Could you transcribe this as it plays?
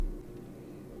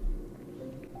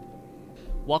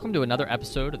Welcome to another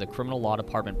episode of the Criminal Law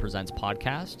Department Presents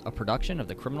podcast, a production of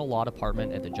the Criminal Law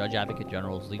Department at the Judge Advocate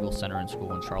General's Legal Center and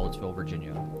School in Charlottesville,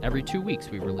 Virginia. Every 2 weeks,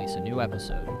 we release a new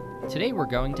episode. Today, we're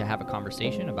going to have a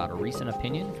conversation about a recent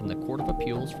opinion from the Court of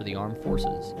Appeals for the Armed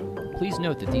Forces. Please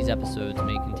note that these episodes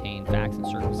may contain facts and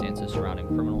circumstances surrounding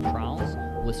criminal trials.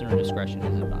 Listener discretion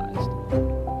is advised.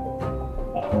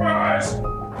 All rise!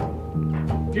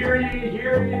 Hear ye,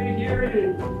 hear ye, hear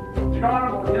ye! The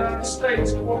Honorable United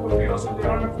States Court of Appeals of the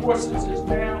Armed Forces is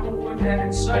now open and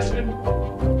in session.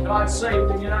 God save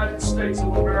the United States of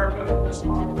America and this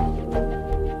honorable court.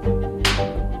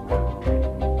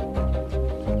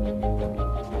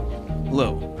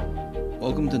 Hello.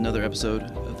 Welcome to another episode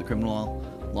of the Criminal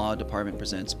Law Department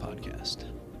Presents podcast.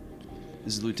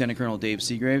 This is Lieutenant Colonel Dave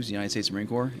Seagraves, United States Marine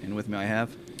Corps, and with me I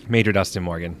have Major Dustin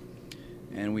Morgan.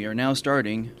 And we are now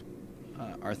starting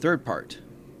our third part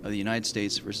of the United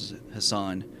States versus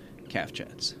Hasan C.A.A.F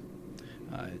chats.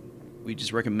 We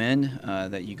just recommend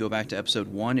that you go back to episode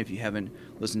 1 if you haven't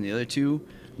listened to the other two.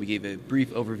 We gave a brief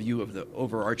overview of the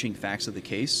overarching facts of the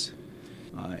case.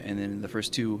 And then in the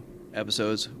first 2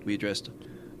 episodes, we addressed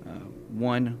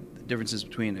one, the differences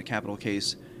between a capital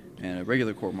case and a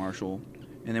regular court-martial.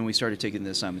 And then we started taking the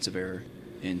assignments of error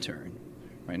in turn.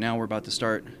 Right now we're about to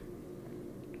start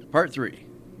part 3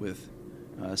 with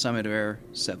assignment of error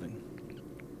 7.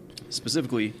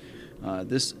 Specifically,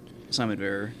 this assignment of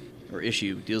error or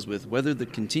issue deals with whether the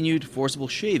continued forcible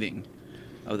shaving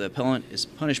of the appellant is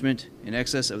punishment in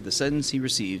excess of the sentence he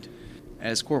received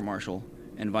as court-martial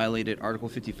and violated Article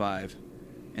 55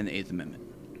 and the 8th Amendment.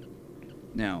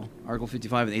 Now, Article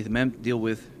 55 and the 8th Amendment deal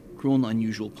with cruel and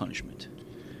unusual punishment.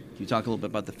 Can you talk a little bit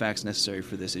about the facts necessary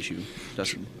for this issue,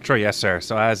 Dustin? Sure, yes, sir.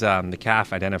 So as the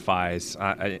C.A.A.F identifies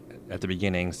at the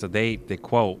beginning, so they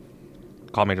quote,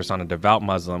 call Major Hasan a devout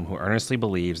Muslim who earnestly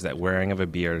believes that wearing of a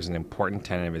beard is an important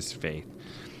tenet of his faith.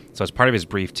 So as part of his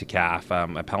brief to C.A.A.F,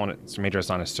 appellant Major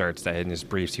Hasan asserts that in his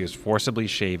briefs he was forcibly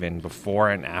shaven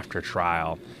before and after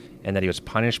trial, and that he was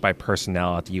punished by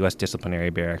personnel at the U.S.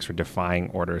 disciplinary barracks for defying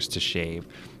orders to shave.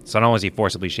 So not only was he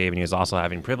forcibly shaven, he was also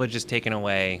having privileges taken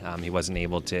away. He wasn't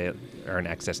able to earn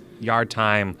excess yard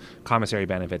time, commissary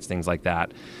benefits, things like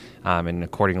that. And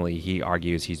accordingly, he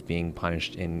argues he's being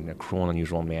punished in a cruel and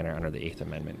unusual manner under the 8th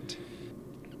Amendment.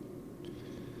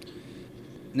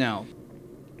 Now,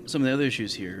 some of the other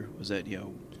issues here was that,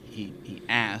 he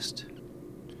asked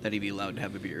that he be allowed to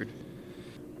have a beard.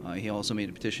 He also made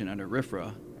a petition under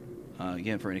RFRA,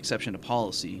 again, for an exception to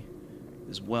policy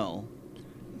as well.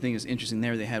 The thing that's interesting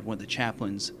there, they had one of the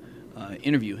chaplains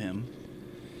interview him,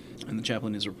 and the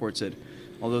chaplain in his report said,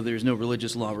 although there is no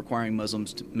religious law requiring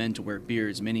men to wear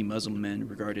beards, many Muslim men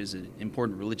regard it as an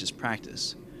important religious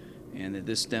practice, and that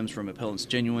this stems from appellant's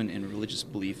genuine and religious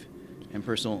belief and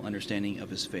personal understanding of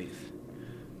his faith.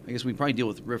 I guess we probably deal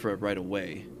with RFRA right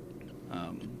away.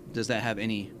 Does that have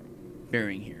any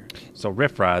bearing here? So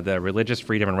RFRA, the Religious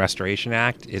Freedom and Restoration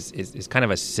Act, is kind of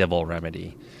a civil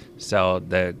remedy. So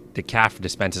the C.A.A.F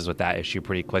dispenses with that issue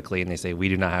pretty quickly, and they say we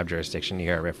do not have jurisdiction to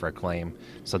hear a RFRA claim.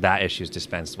 So that issue is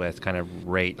dispensed with kind of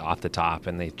right off the top,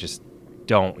 and they just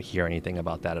don't hear anything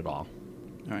about that at all.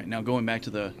 All right, now going back to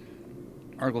the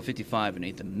Article 55 and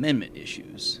 8th Amendment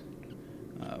issues,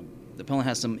 the appellant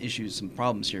has some issues, some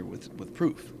problems here with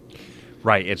proof.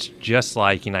 Right, it's just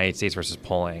like United States versus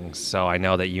Polling. So I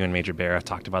know that you and Major Barrett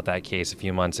talked about that case a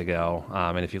few months ago.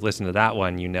 And if you listen to that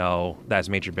one, you know that, as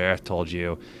Major Barrett told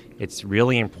you, it's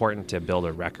really important to build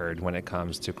a record when it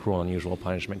comes to cruel and unusual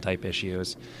punishment type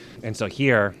issues. And so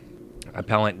here,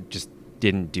 appellant just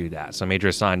didn't do that. So Major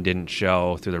Hasan didn't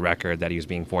show through the record that he was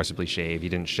being forcibly shaved. He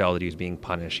didn't show that he was being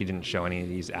punished. He didn't show any of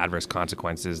these adverse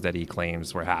consequences that he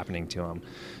claims were happening to him.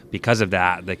 Because of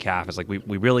that, the C.A.A.F is like, we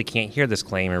really can't hear this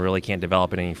claim and really can't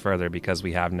develop it any further because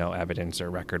we have no evidence or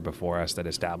record before us that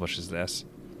establishes this.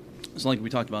 So like we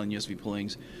talked about in USV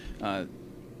Pullings,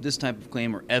 this type of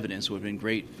claim or evidence would have been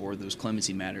great for those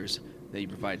clemency matters that you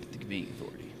provide to the convening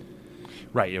authority.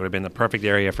 Right. It would have been the perfect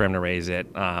area for him to raise it.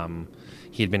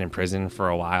 He had been in prison for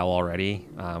a while already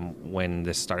when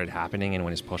this started happening and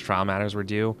when his post-trial matters were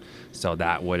due. So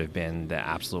that would have been the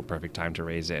absolute perfect time to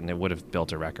raise it, and it would have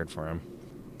built a record for him.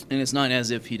 And it's not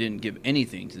as if he didn't give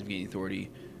anything to the convening authority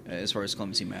as far as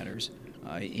clemency matters.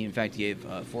 He, in fact, gave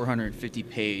a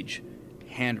 450-page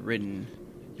handwritten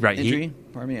entry.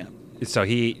 So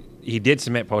he did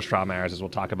submit post-trial matters, as we'll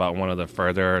talk about in one of the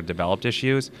further developed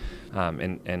issues.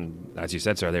 And as you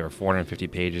said, sir, they were 450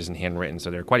 pages and handwritten, so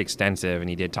they're quite extensive, and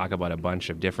he did talk about a bunch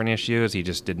of different issues. He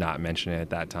just did not mention it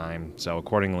at that time. So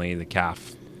accordingly, the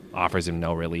C.A.A.F offers him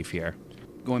no relief here.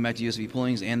 Going back to USV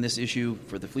Pullings and this issue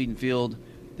for the Fleet and Field,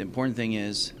 the important thing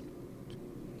is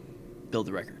build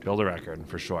the record. Build a record,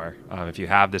 for sure. If you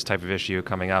have this type of issue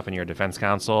coming up in your defense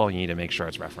counsel, you need to make sure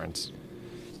it's referenced.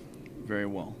 Very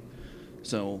well.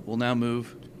 So we'll now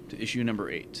move to issue number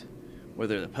 8.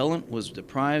 Whether the appellant was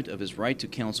deprived of his right to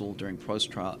counsel during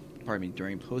post-trial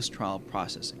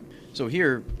processing. So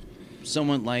here,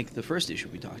 somewhat like the first issue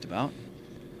we talked about,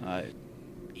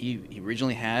 he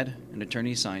originally had an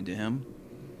attorney assigned to him,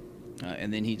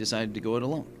 and then he decided to go it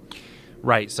alone.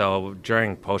 Right. So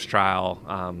during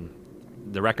post-trial,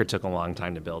 the record took a long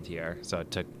time to build here. So it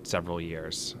took several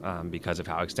years because of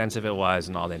how extensive it was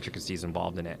and all the intricacies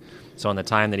involved in it. So in the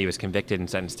time that he was convicted and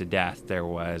sentenced to death, there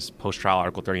was post-trial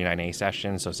Article 39A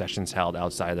sessions, so sessions held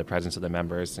outside of the presence of the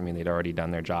members. I mean, they'd already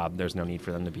done their job. There's no need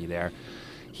for them to be there.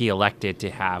 He elected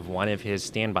to have one of his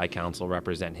standby counsel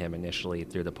represent him initially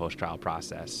through the post-trial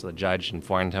process. So the judge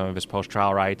informed him of his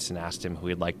post-trial rights and asked him who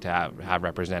he'd like to have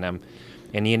represent him.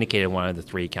 And he indicated one of the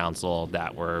 3 counsel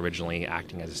that were originally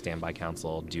acting as a standby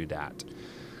counsel do that.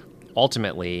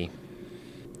 Ultimately,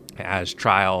 as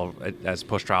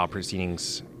post-trial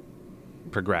proceedings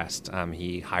progressed,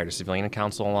 he hired a civilian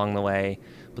counsel along the way,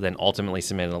 but then ultimately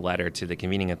submitted a letter to the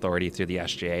convening authority through the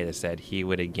SJA that said he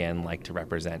would again like to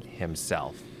represent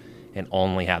himself and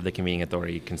only have the convening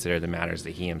authority consider the matters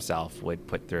that he himself would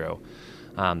put through.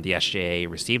 The SJA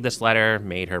received this letter,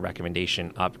 made her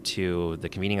recommendation up to the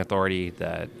convening authority,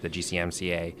 the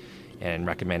GCMCA, and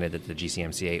recommended that the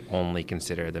GCMCA only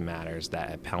consider the matters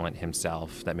that appellant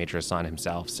himself, that Major Hasan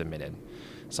himself, submitted.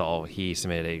 So he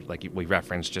submitted, like we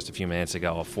referenced just a few minutes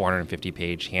ago, a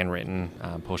 450-page handwritten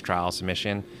post-trial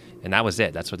submission, and that was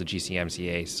it. That's what the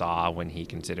GCMCA saw when he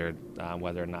considered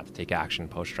whether or not to take action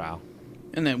post-trial.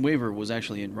 And that waiver was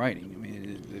actually in writing. I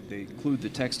mean, they include the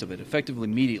text of it. Effectively,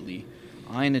 immediately,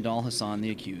 I, Nadal Hasan, the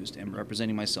accused, am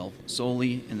representing myself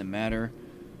solely in the matter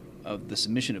of the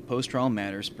submission of post-trial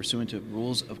matters pursuant to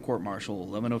Rules of Court-Martial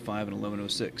 1105 and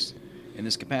 1106. In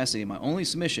this capacity, my only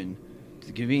submission to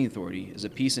the convening authority is a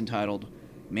piece entitled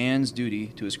Man's Duty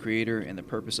to His Creator and the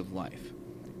Purpose of Life.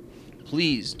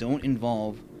 Please don't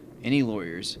involve any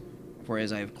lawyers, for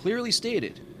as I have clearly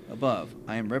stated above,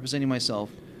 I am representing myself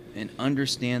and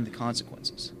understand the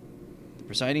consequences. The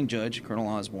presiding judge, Colonel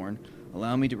Osborne,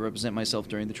 allowed me to represent myself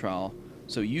during the trial,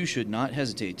 so you should not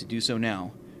hesitate to do so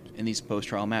now in these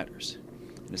post-trial matters.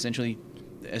 And essentially,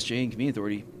 the SJA and convening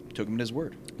authority took him at his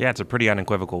word. Yeah, it's a pretty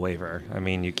unequivocal waiver. I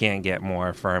mean, you can't get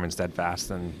more firm and steadfast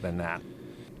than that.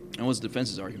 And what's the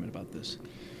defense's argument about this?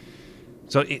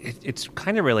 So it's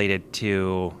kind of related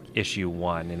to issue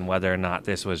 1 and whether or not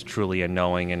this was truly a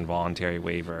knowing and voluntary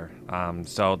waiver.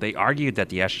 So they argued that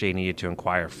the SJA needed to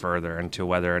inquire further into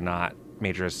whether or not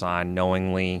Major Hasan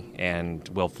knowingly and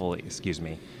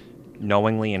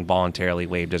voluntarily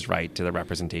waived his right to the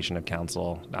representation of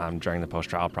counsel during the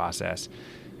post-trial process.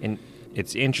 And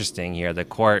it's interesting here, the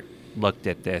court looked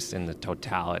at this in the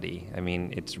totality. I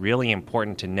mean, it's really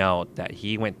important to note that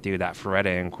he went through that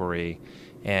Feretta inquiry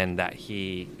and that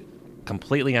he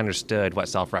completely understood what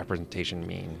self-representation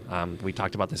mean. We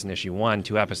talked about this in issue 1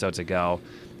 2 episodes ago,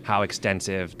 how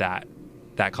extensive that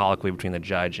colloquy between the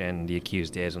judge and the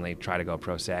accused is when they try to go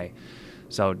pro se.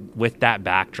 So with that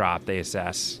backdrop, they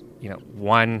assess,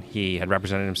 1, he had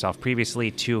represented himself previously,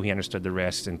 2, he understood the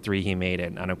risks, and 3, he made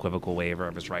an unequivocal waiver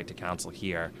of his right to counsel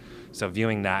here. So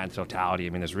viewing that in totality, I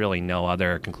mean, there's really no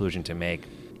other conclusion to make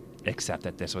except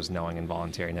that this was knowing and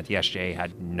voluntary, and that the SJA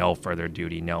had no further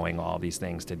duty, knowing all these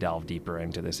things, to delve deeper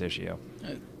into this issue.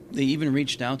 They even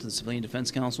reached out to the Civilian Defense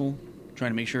Counsel,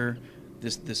 trying to make sure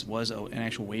this was an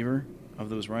actual waiver of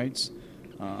those rights.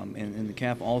 And the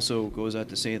CAAF also goes out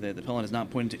to say that the appellant has not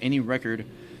pointed to any record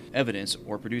evidence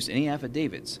or produced any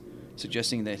affidavits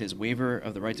suggesting that his waiver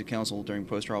of the right to counsel during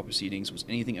post-trial proceedings was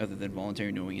anything other than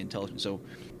voluntary, knowing, and intelligent. So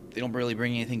they don't really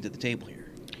bring anything to the table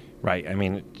here. Right. I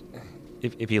mean,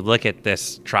 if you look at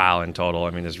this trial in total, I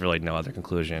mean, there's really no other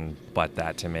conclusion but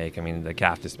that to make. I mean, the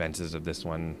CAAF dispenses of this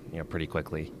one, pretty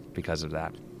quickly because of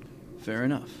that. Fair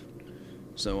enough.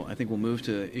 So I think we'll move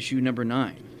to issue number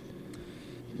 9.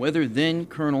 Whether then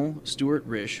Colonel Stuart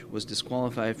Risch was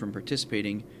disqualified from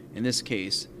participating in this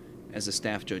case as a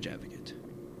staff judge advocate.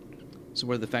 So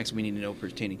what are the facts we need to know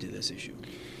pertaining to this issue?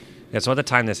 Yeah, so at the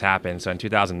time this happened, so in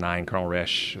 2009, Colonel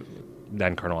Risch,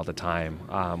 then colonel at the time,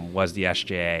 was the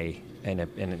SJA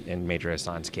in Major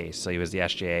Hasan's case. So he was the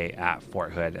SJA at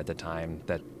Fort Hood at the time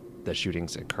that the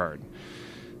shootings occurred.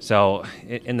 So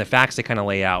in the facts, they kind of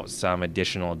lay out some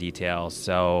additional details.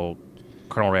 So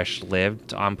Colonel Risch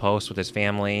lived on post with his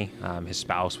family. His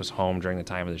spouse was home during the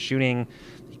time of the shooting.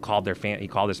 He called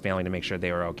his family to make sure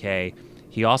they were okay.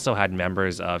 He also had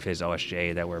members of his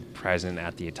OSJ that were present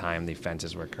at the time the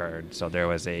offenses were occurred. So there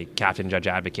was a captain, judge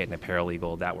advocate, and a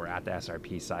paralegal that were at the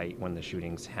SRP site when the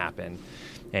shootings happened.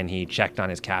 And he checked on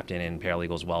his captain and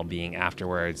paralegal's well-being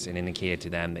afterwards and indicated to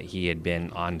them that he had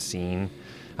been on scene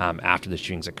after the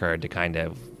shootings occurred to kind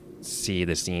of see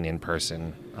the scene in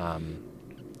person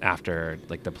after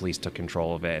like the police took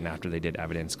control of it and after they did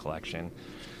evidence collection.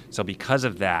 So because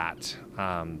of that,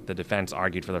 the defense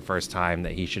argued for the first time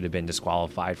that he should have been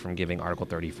disqualified from giving Article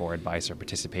 34 advice or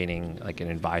participating like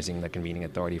in advising the convening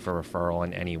authority for referral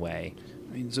in any way.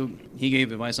 I mean, so he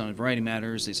gave advice on a variety of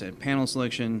matters. They said panel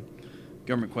selection,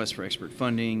 government requests for expert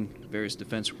funding, various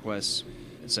defense requests,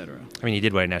 etc. I mean, he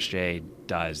did what an SJ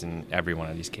does in every one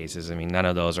of these cases. I mean, none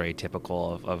of those are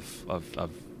atypical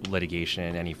of litigation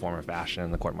in any form or fashion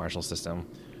in the court-martial system.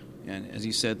 And as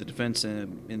you said, the defense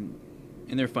in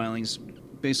their filings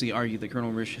basically argued that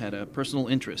Colonel Risch had a personal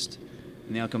interest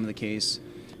in the outcome of the case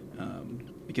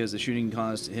because the shooting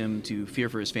caused him to fear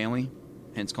for his family,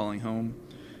 hence calling home,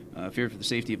 fear for the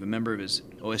safety of a member of his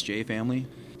OSJ family,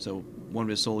 so one of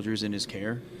his soldiers in his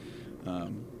care.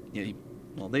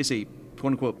 They say,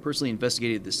 quote-unquote, personally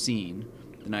investigated the scene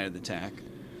the night of the attack,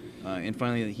 and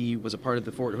finally that he was a part of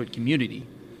the Fort Hood community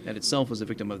that itself was a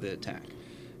victim of the attack.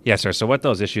 Yes, sir. So what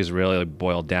those issues really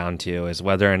boil down to is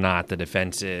whether or not the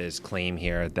defense's claim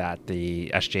here that the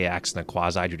SJ acts in a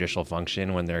quasi-judicial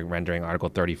function when they're rendering Article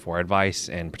 34 advice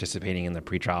and participating in the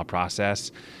pretrial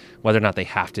process, whether or not they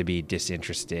have to be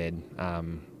disinterested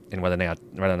and whether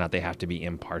or not they have to be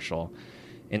impartial.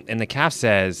 And the CAAF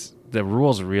says the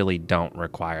rules really don't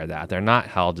require that. They're not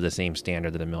held to the same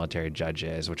standard that a military judge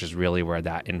is, which is really where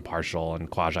that impartial and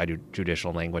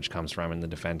quasi-judicial language comes from in the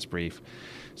defense brief.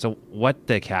 So what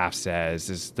the CAAF says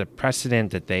is the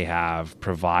precedent that they have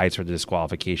provides for the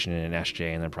disqualification in an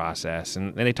SJ in the process.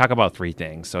 And they talk about three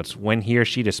things. So it's when he or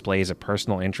she displays a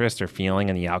personal interest or feeling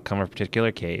in the outcome of a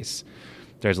particular case,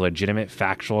 there's a legitimate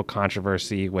factual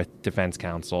controversy with defense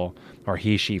counsel, or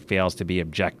she fails to be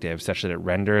objective, such that it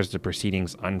renders the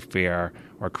proceedings unfair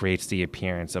or creates the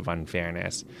appearance of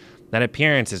unfairness. That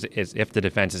appearance is if the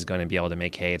defense is going to be able to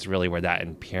make hay, it's really where that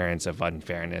appearance of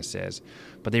unfairness is.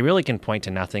 But they really can point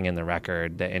to nothing in the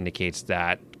record that indicates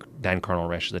that then Colonel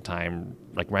Risch at the time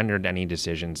rendered any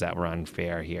decisions that were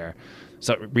unfair here.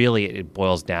 So really it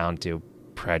boils down to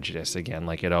prejudice again,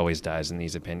 like it always does in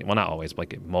these opinions. Well, not always, but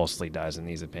like it mostly does in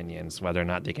these opinions, whether or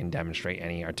not they can demonstrate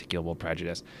any articulable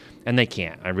prejudice. And they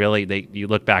can't. You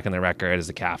look back in the record as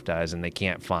the CAAF does, and they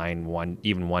can't find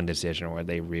even one decision where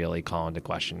they really call into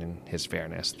question his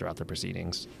fairness throughout the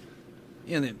proceedings.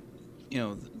 Yeah,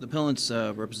 the appellant's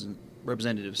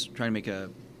representatives trying to make a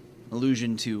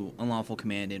allusion to unlawful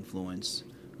command influence,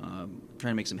 trying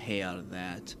to make some hay out of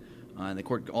that. And the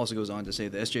court also goes on to say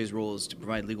the SJ's role is to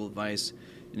provide legal advice,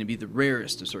 and it'd be the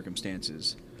rarest of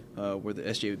circumstances where the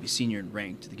SJ would be senior in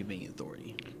rank to the convening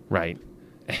authority. Right.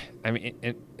 I mean,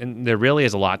 and there really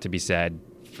is a lot to be said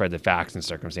for the facts and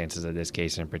circumstances of this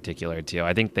case in particular, too.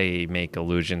 I think they make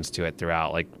allusions to it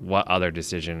throughout, like what other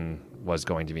decision was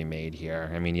going to be made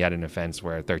here. I mean, you had an offense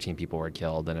where 13 people were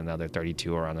killed and another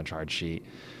 32 are on the charge sheet.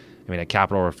 I mean, a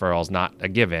capital referral is not a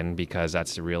given because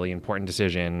that's a really important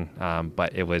decision,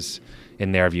 but it was,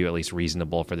 in their view, at least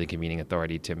reasonable for the convening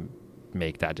authority to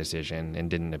make that decision and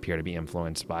didn't appear to be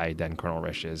influenced by then Colonel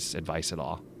Risch's advice at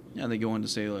all. Yeah, they go on to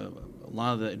say a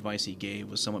lot of the advice he gave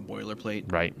was somewhat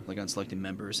boilerplate, right? Like on selecting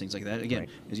members, things like that. Again, right.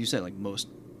 As you said, like most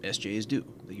SJs do.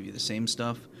 They give you the same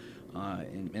stuff,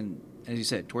 and as you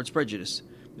said, towards prejudice.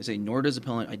 They say, nor does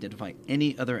appellant identify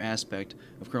any other aspect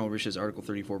of Colonel Risch's Article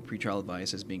 34 pretrial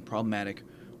advice as being problematic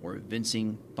or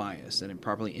evincing bias that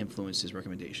improperly influenced his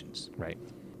recommendations. Right.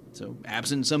 So,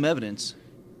 absent some evidence,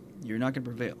 you're not going to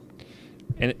prevail.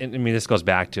 And I mean, this goes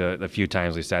back to a few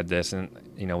times we said this, and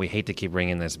we hate to keep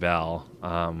ringing this bell,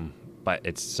 but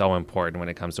it's so important when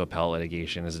it comes to appellate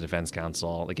litigation as a defense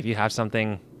counsel. Like, if you have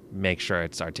something, make sure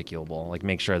it's articulable. Like,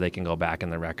 make sure they can go back in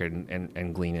the record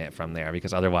and glean it from there,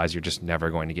 because otherwise you're just never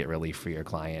going to get relief for your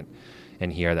client.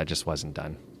 And here, that just wasn't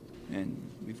done.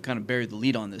 And we've kind of buried the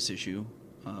lead on this issue,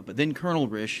 but then Colonel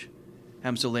Risch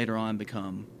happens to later on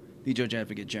become the Judge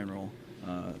Advocate General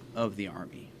of the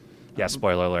Army. Yeah,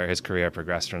 spoiler alert, his career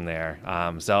progressed from there.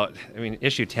 So, I mean,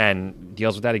 Issue 10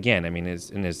 deals with that again. I mean,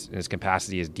 in his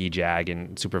capacity as DJAG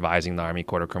and supervising the Army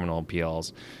Court of Criminal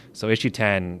Appeals. So Issue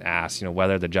 10 asks,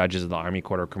 whether the judges of the Army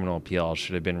Court of Criminal Appeals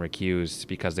should have been recused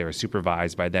because they were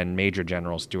supervised by then Major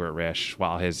General Stuart Risch,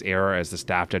 while his error as the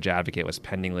staff judge advocate was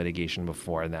pending litigation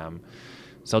before them.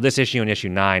 So this issue in Issue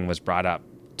 9 was brought up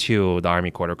to the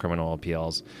Army Court of Criminal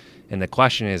Appeals. And the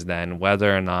question is then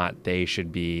whether or not they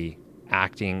should be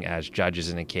acting as judges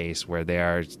in a case where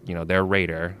their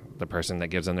rater, the person that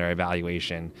gives them their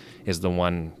evaluation, is the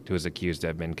one who is accused to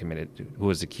have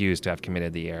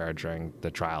committed the error during the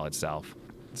trial itself.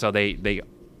 So the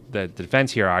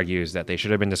defense here argues that they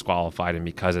should have been disqualified, and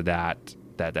because of that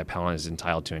the appellant is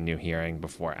entitled to a new hearing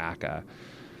before ACCA.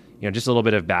 Just a little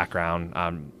bit of background.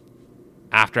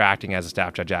 After acting as a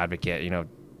staff judge advocate,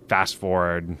 fast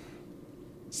forward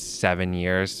 7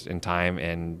 years in time,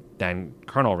 and then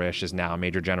Colonel Risch is now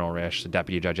Major General Risch, the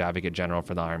Deputy Judge Advocate General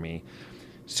for the Army,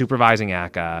 supervising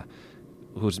ACCA,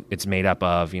 it's made up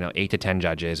of 8 to 10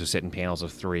 judges who sit in panels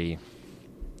of 3.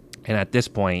 And at this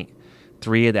point,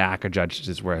 3 of the ACCA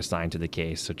judges were assigned to the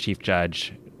case. So Chief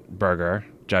Judge Berger,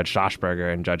 Judge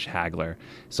Schlossberger, and Judge Hagler.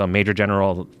 So Major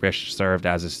General Risch served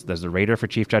as the rater for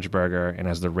Chief Judge Berger and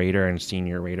as the rater and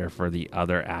senior rater for the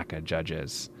other ACCA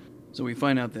judges. So we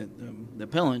find out that the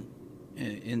appellant,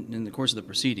 in the course of the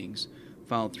proceedings,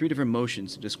 filed 3 different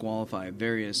motions to disqualify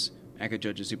various ACCA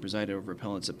judges who presided over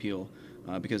appellant's appeal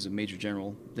because of then Major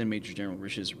General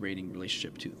Risch's rating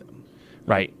relationship to them.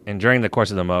 Right, and during the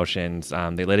course of the motions,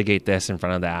 they litigate this in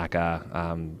front of the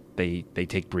ACCA. They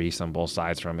take briefs on both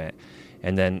sides from it.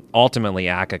 And then ultimately,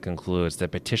 ACCA concludes the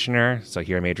petitioner, so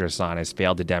here Major Hasan, has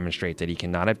failed to demonstrate that he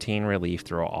cannot obtain relief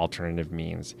through alternative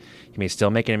means. He may still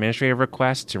make an administrative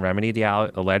request to remedy the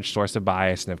alleged source of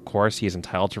bias, and of course, he is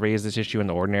entitled to raise this issue in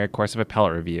the ordinary course of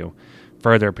appellate review.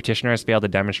 Further, petitioner has failed to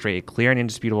demonstrate a clear and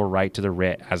indisputable right to the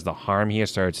writ, as the harm he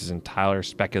asserts is entirely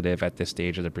speculative at this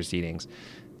stage of the proceedings.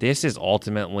 This is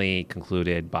ultimately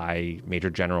concluded by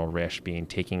Major General Risch being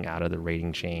taken out of the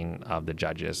rating chain of the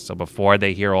judges. So before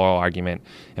they hear oral argument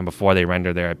and before they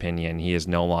render their opinion, he is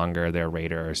no longer their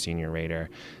rater or senior rater.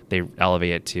 They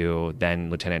elevate it to then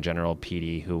Lieutenant General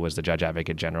Petey, who was the Judge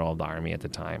Advocate General of the Army at the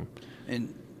time.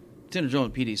 And Lieutenant General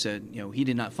Petey said, he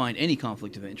did not find any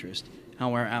conflict of interest.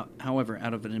 However,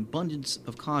 out of an abundance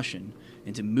of caution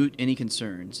and to moot any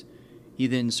concerns, he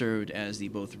then served as the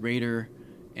both rater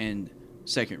and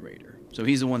second rater. So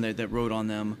he's the one that wrote on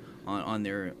them on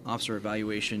their officer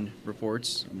evaluation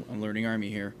reports. I'm learning Army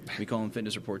here. We call them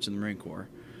fitness reports in the Marine Corps.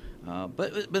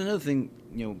 But another thing,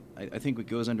 I think what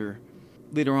goes under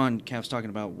later on, CAAF's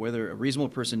talking about whether a reasonable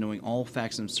person knowing all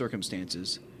facts and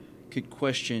circumstances could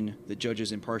question the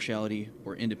judge's impartiality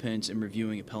or independence in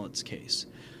reviewing appellant's case.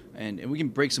 And we can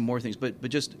break some more things, but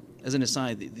just as an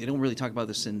aside, they don't really talk about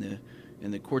this in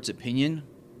the court's opinion.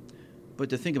 But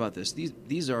to think about this,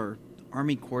 these are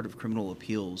Army Court of Criminal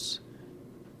Appeals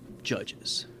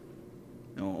judges.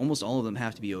 Almost all of them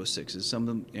have to be 06s. Some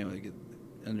of them,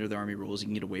 under the Army rules, you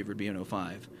can get a waiver to be an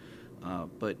 05.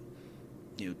 But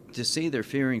to say they're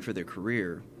fearing for their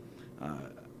career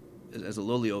as a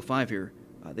lowly 05 here,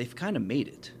 they've kind of made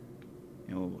it.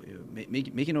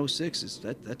 Making 06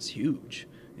 that's huge,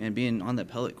 and being on the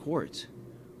appellate court,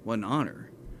 what an honor.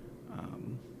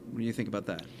 What do you think about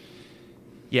that?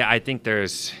 Yeah, I think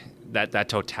there's that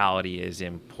totality is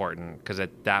important, because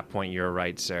at that point, you're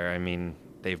right, sir. I mean,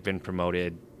 they've been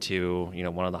promoted to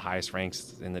one of the highest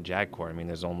ranks in the JAG Corps. I mean,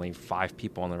 there's only 5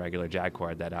 people in the regular JAG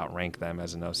Corps that outrank them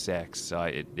as an 06. So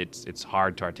it's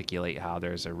hard to articulate how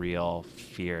there's a real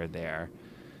fear there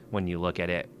when you look at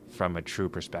it from a true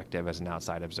perspective as an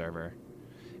outside observer.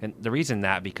 And the reason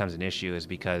that becomes an issue is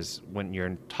because when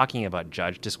you're talking about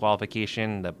judge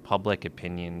disqualification, the public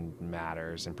opinion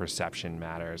matters and perception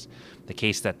matters. The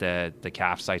case that the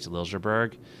C.A.A.F cites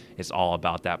Liljeburg is all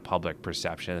about that public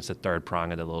perception. It's the third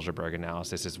prong of the Liljeburg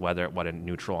analysis, is what a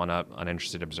neutral and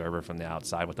uninterested observer from the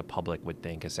outside, what the public would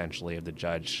think essentially of the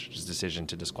judge's decision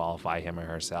to disqualify him or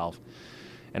herself.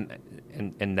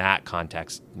 And that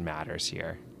context matters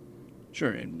here.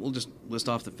 Sure, and we'll just list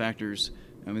off the factors.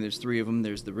 I mean, there's 3 of them.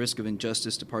 There's the risk of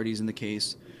injustice to parties in the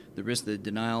case, the risk that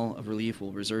denial of relief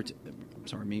will result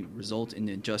in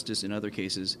injustice in other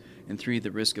cases, and 3, the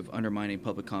risk of undermining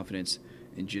public confidence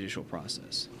in judicial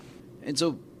process. And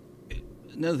so,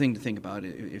 another thing to think about,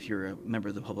 if you're a member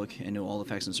of the public and know all the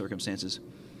facts and circumstances,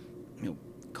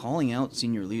 calling out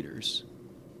senior leaders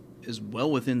is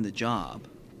well within the job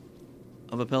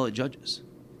of appellate judges.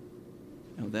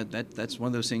 That's one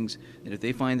of those things that if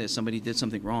they find that somebody did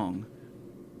something wrong,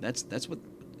 that's what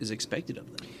is expected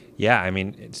of them. Yeah, I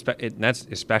mean, that's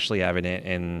especially evident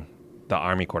in the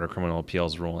Army Court of Criminal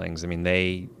Appeals rulings. I mean,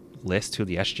 they list who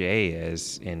the SJA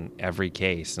is in every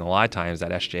case, and a lot of times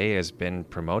that SJA has been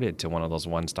promoted to one of those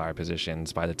 1-star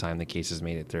positions by the time the case has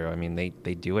made it through. I mean, they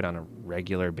do it on a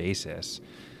regular basis,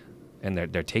 and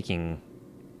they're taking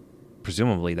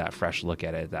presumably that fresh look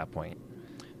at it at that point.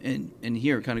 And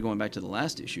here, kind of going back to the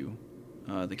last issue,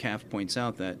 the C.A.A.F points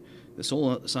out that The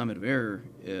sole assignment of error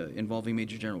involving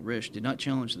Major General Risch did not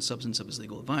challenge the substance of his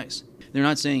legal advice. They're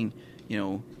not saying,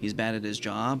 he's bad at his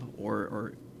job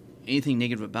or anything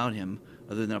negative about him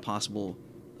other than a possible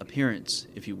appearance,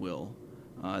 if you will,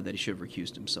 that he should have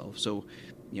recused himself. So,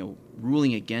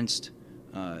 ruling against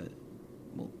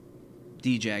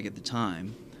DJAG at the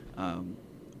time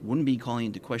wouldn't be calling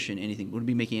into question anything, wouldn't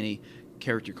be making any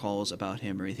character calls about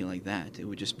him or anything like that. It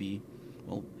would just be,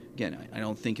 again, I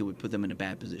don't think it would put them in a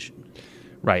bad position.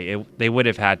 Right. They would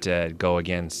have had to go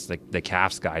against the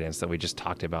CAAF's guidance that we just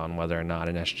talked about on whether or not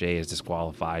an SJ is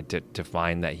disqualified to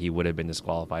find that he would have been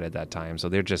disqualified at that time. So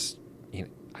they're just,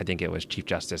 I think it was Chief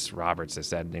Justice Roberts that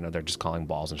said, they're just calling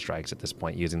balls and strikes at this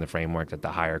point using the framework that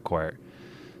the higher court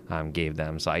gave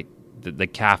them. So the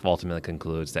CAAF ultimately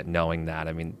concludes that knowing that,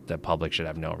 the public should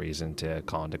have no reason to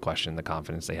call into question the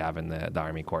confidence they have in the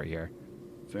Army court here.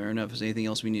 Fair enough. Is there anything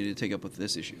else we need to take up with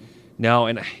this issue? No,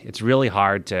 and it's really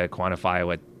hard to quantify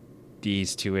what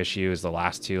these two issues, the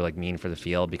last two, mean for the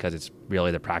field, because it's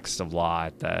really the practice of law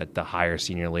at the higher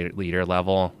senior leader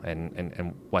level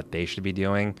and what they should be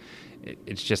doing.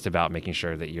 It's just about making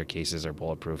sure that your cases are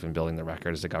bulletproof and building the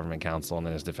record as a government counsel and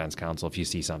then as defense counsel. If you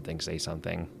see something, say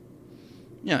something.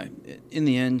 Yeah, in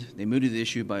the end, they mooted the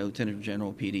issue by Lieutenant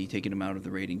General Petey taking him out of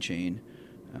the rating chain.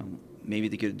 Maybe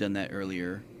they could have done that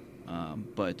earlier.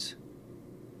 But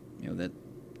that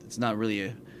it's not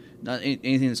really not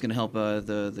anything that's going to help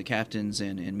the captains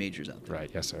and majors out there.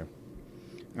 Right. Yes, sir.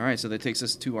 All right. So that takes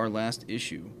us to our last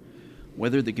issue: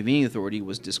 whether the convening authority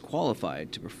was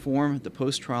disqualified to perform the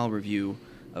post-trial review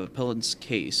of appellant's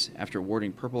case after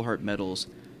awarding Purple Heart medals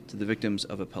to the victims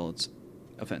of appellant's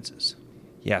offenses.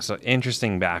 Yeah, so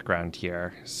interesting background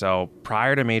here. So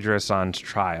prior to Major Hasan's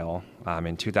trial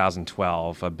in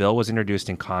 2012, a bill was introduced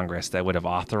in Congress that would have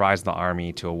authorized the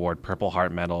Army to award Purple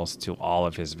Heart medals to all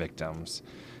of his victims.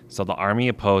 So the Army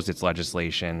opposed its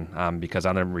legislation because,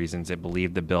 other reasons, it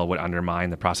believed the bill would undermine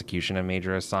the prosecution of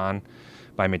Major Hasan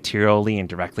by materially and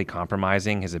directly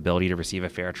compromising his ability to receive a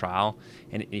fair trial.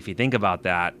 And if you think about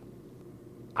that,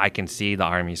 I can see the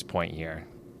Army's point here,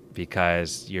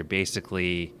 because you're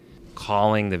basically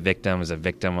calling the victims a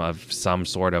victim of some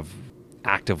sort of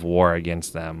act of war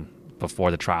against them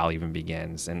before the trial even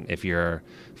begins. And if your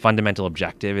fundamental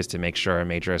objective is to make sure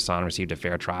Major Hasan received a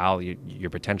fair trial, you're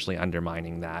potentially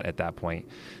undermining that at that point.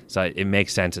 So it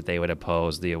makes sense that they would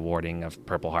oppose the awarding of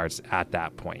Purple Hearts at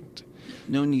that point.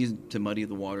 No need to muddy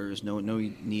the waters, no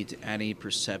need to add any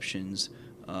perceptions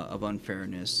of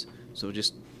unfairness. So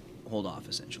just hold off,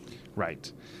 essentially.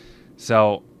 Right.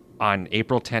 So on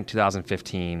April 10,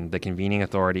 2015, the convening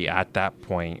authority at that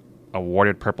point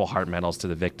awarded Purple Heart medals to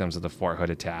the victims of the Fort Hood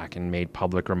attack and made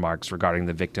public remarks regarding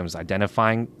the victims.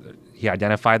 He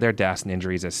identified their deaths and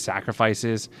injuries as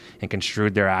sacrifices and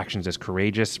construed their actions as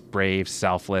courageous, brave,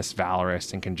 selfless,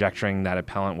 valorous, and conjecturing that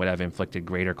appellant would have inflicted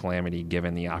greater calamity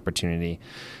given the opportunity.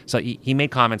 So he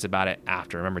made comments about it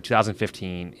after. Remember,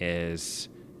 2015 is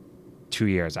 2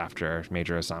 years after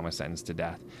Major Hasan was sentenced to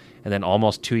death. And then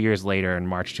almost 2 years later, in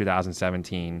March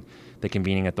 2017, the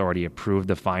convening authority approved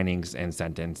the findings and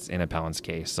sentence in appellant's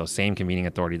case. So same convening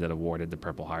authority that awarded the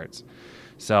Purple Hearts.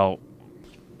 So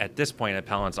at this point,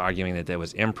 appellant's arguing that it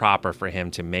was improper for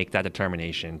him to make that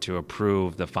determination to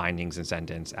approve the findings and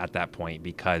sentence at that point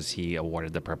because he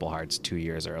awarded the Purple Hearts 2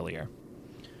 years earlier.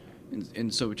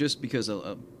 And so just because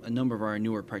a number of our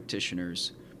newer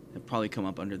practitioners have probably come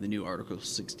up under the new Article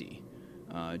 60,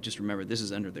 just remember, this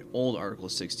is under the old Article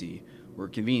 60, where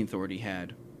convening authority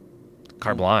had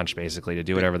carte blanche, basically, to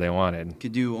do whatever they wanted.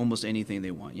 Could do almost anything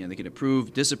they want. They could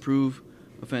approve, disapprove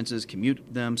offenses, commute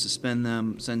them, suspend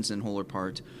them, sentence in whole or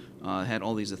part. Had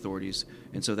all these authorities,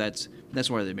 and so that's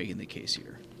why they're making the case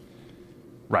here.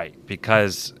 Right,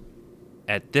 because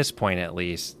at this point, at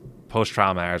least,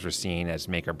 post-trial matters were seen as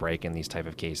make or break in these type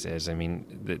of cases.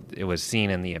 It was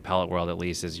seen in the appellate world, at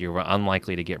least, as you were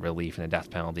unlikely to get relief in a death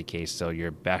penalty case, so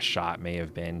your best shot may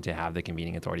have been to have the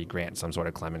convening authority grant some sort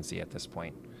of clemency at this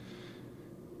point.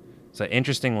 So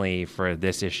interestingly, for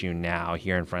this issue now,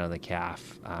 here in front of the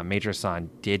CAAF, Major Hasan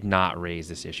did not raise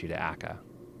this issue to ACCA,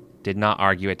 did not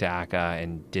argue it to ACCA,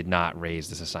 and did not raise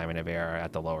this assignment of error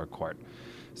at the lower court.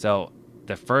 So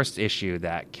the first issue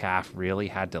that CAAF really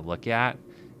had to look at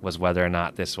was whether or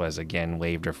not this was, again,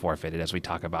 waived or forfeited, as we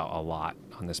talk about a lot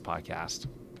on this podcast.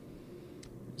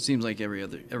 Seems like every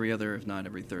other, if not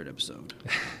every third episode.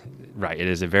 Right. It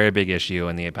is a very big issue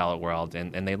in the appellate world,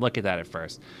 and they look at that at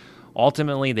first.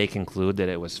 Ultimately, they conclude that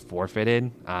it was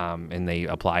forfeited, and they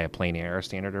apply a plain error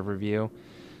standard of review.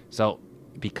 So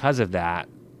because of that,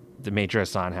 the Major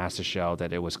Hasan has to show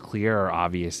that it was clear or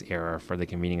obvious error for the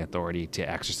convening authority to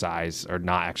exercise or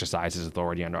not exercise his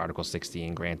authority under Article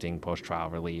 16 granting post-trial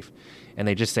relief. And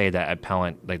they just say that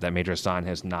appellant, like that Major Hasan,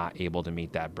 is not able to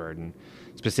meet that burden.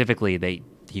 Specifically,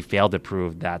 he failed to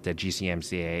prove that the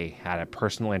GCMCA had a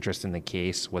personal interest in the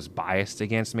case, was biased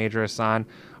against Major Hasan,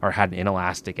 or had an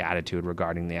inelastic attitude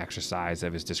regarding the exercise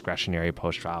of his discretionary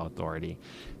post-trial authority.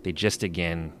 They just,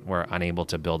 again, were unable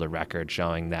to build a record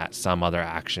showing that some other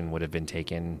action would have been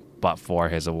taken but for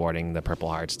his awarding the Purple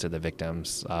Hearts to the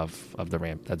victims of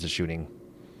the shooting.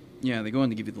 Yeah, they go on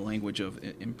to give you the language of,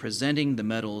 in presenting the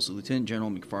medals, Lieutenant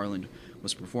General McFarland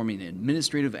was performing an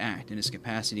administrative act in his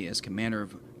capacity as commander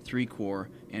of 3 Corps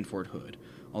and Fort Hood.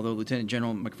 Although Lieutenant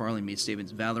General McFarland made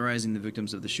statements valorizing the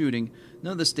victims of the shooting,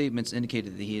 none of the statements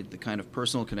indicated that he had the kind of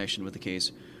personal connection with the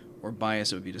case or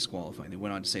bias that would be disqualifying. They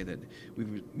went on to say that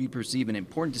we perceive an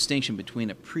important distinction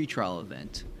between a pretrial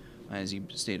event, as you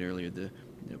stated earlier,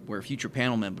 where future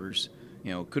panel members,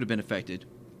 could have been affected,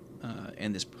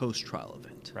 and this post-trial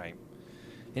event. Right.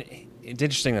 It's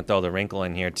interesting that, though, the wrinkle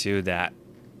in here, too, that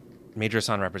Major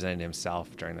Hasan represented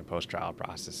himself during the post-trial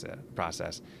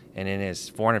process, and in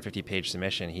his 450-page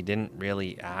submission, he didn't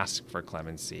really ask for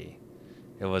clemency.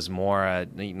 It was more,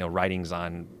 writings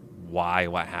on why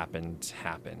what happened.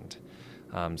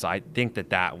 So I think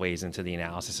that weighs into the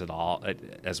analysis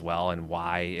as well, and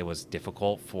why it was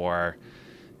difficult for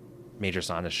Major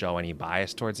Hasan to show any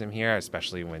bias towards him here,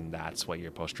 especially when that's what your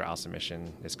post-trial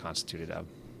submission is constituted of.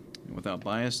 Without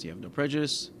bias, you have no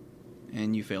prejudice,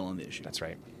 and you fail on the issue. That's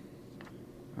right.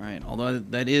 All right. Although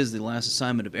that is the last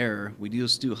assignment of error, we do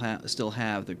still have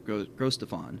the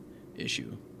Grostefan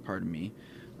issue. Pardon me.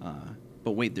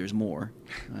 But wait, there's more.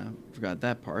 Forgot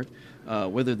that part.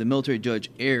 Whether the military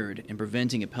judge erred in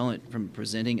preventing appellant from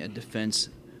presenting a defense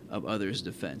of others'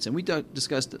 defense, and we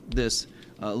discussed this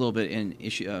a little bit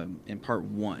in part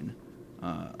 1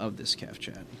 of this CAAF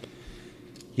chat.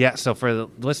 Yeah, so for the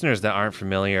listeners that aren't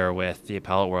familiar with the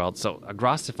appellate world, so a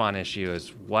Grostefan issue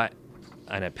is what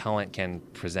an appellant can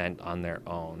present on their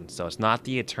own. So it's not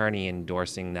the attorney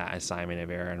endorsing that assignment of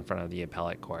error in front of the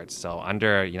appellate courts. So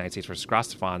under United States v.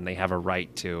 Grostefan, they have a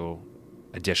right to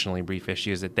additionally brief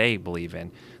issues that they believe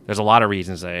in. There's a lot of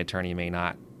reasons that an attorney may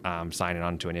not sign it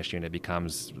onto an issue and it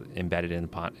becomes embedded in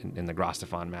the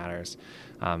Grostefan matters.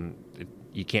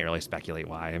 You can't really speculate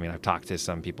why. I mean, I've talked to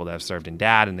some people that have served in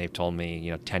DAD, and they've told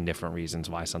me, 10 different reasons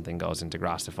why something goes into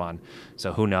Grostefan.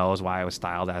 So who knows why it was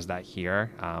styled as that here.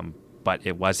 But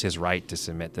it was his right to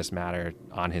submit this matter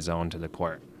on his own to the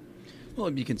court. Well,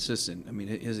 it'd be consistent. I mean,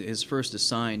 his first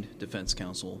assigned defense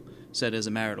counsel said as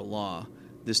a matter of law,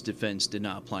 this defense did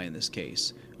not apply in this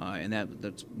case. And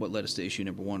that's what led us to issue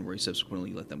number 1, where he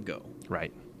subsequently let them go.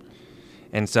 Right.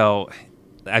 And so,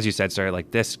 as you said, sir,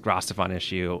 like this Grostefan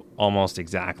issue almost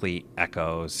exactly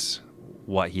echoes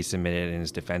what he submitted in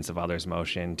his defense of others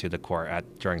motion to the court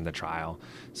during the trial.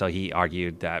 So he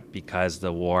argued that because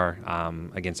the war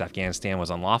against Afghanistan was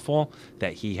unlawful,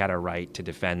 that he had a right to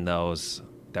defend those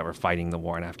that were fighting the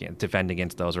war in Afghanistan, defend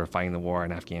against those who were fighting the war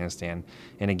in Afghanistan.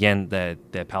 And again, the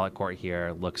appellate court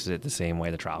here looks at it the same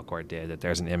way the trial court did, that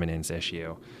there's an imminence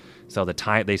issue. So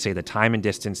they say the time and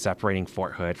distance separating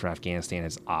Fort Hood from Afghanistan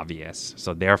is obvious.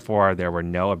 So therefore, there were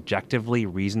no objectively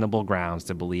reasonable grounds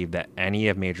to believe that any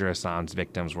of Major Hasan's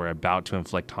victims were about to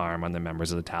inflict harm on the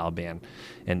members of the Taliban.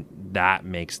 And that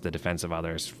makes the defense of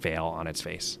others fail on its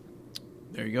face.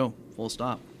 There you go. Full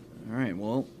stop. All right.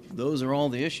 Well, those are all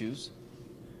the issues.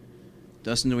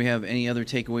 Dustin, do we have any other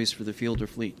takeaways for the field or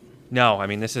fleet? No. I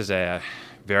mean, this is a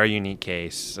very unique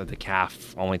case. The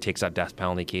CAAF only takes up death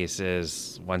penalty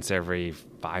cases once every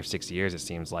 5-6 years, it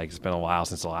seems like. It's been a while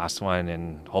since the last one,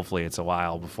 and hopefully it's a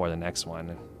while before the next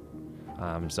one.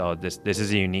 So this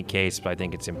is a unique case, but I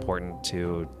think it's important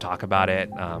to talk about it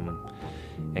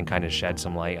and kind of shed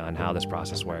some light on how this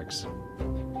process works.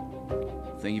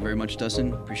 Thank you very much,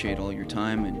 Dustin. Appreciate all your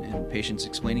time and patience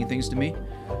explaining things to me.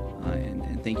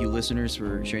 And thank you, listeners,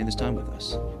 for sharing this time with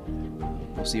us.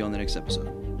 We'll see you on the next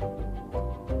episode.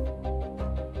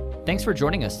 Thanks for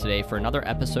joining us today for another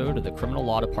episode of the Criminal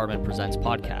Law Department Presents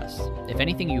podcast. If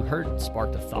anything you heard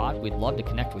sparked a thought, we'd love to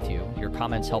connect with you. Your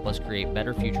comments help us create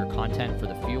better future content for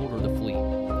the field or the fleet.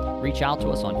 Reach out to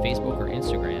us on Facebook or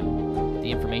Instagram.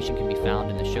 The information can be found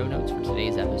in the show notes for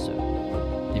today's episode.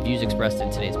 The views expressed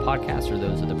in today's podcast are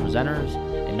those of the presenters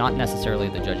and not necessarily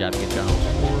the Judge Advocate General's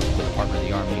Court, the Department of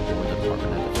the Army, or the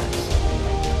Department of Defense.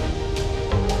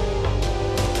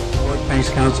 Court thanks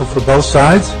counsel for both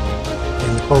sides.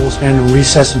 And the court will stand in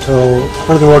recess until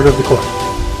further order of the court.